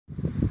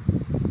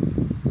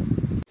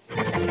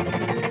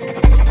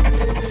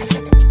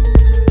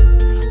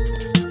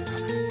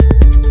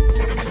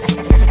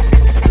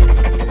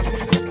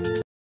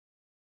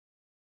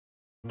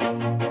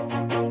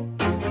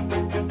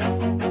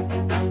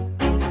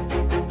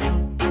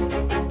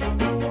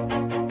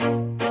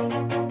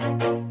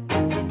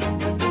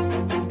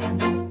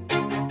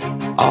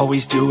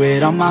Always do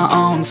it on my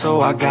own,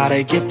 so I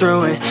gotta get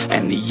through it.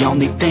 And the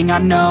only thing I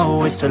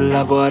know is to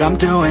love what I'm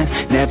doing.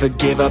 Never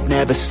give up,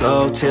 never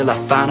slow, till I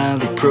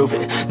finally prove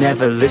it.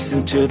 Never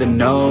listen to the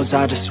no's,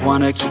 I just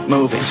wanna keep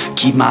moving.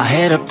 Keep my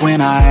head up when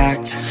I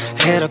act,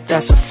 head up,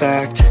 that's a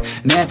fact.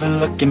 Never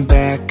looking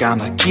back,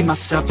 I'ma keep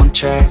myself on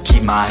track.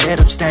 Keep my head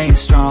up, staying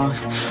strong,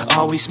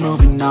 always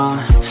moving on.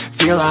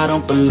 Feel I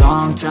don't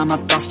belong, tell my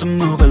thoughts to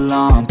move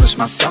along. Push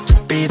myself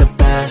to be the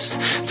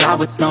best, die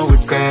with no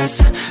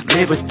regrets.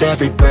 Live with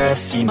every breath,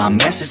 see my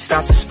message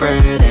start to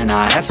spread. And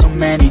I had so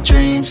many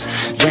dreams,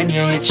 when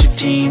you hit your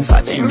teens.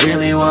 Life ain't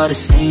really what it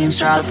seems,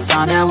 try to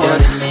find out what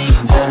it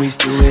means. Always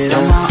do it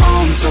on my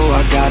own, so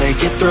I gotta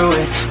get through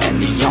it. And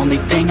the only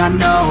thing I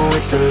know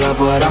is to love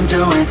what I'm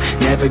doing.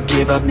 Never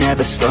give up,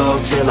 never slow,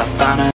 till I find out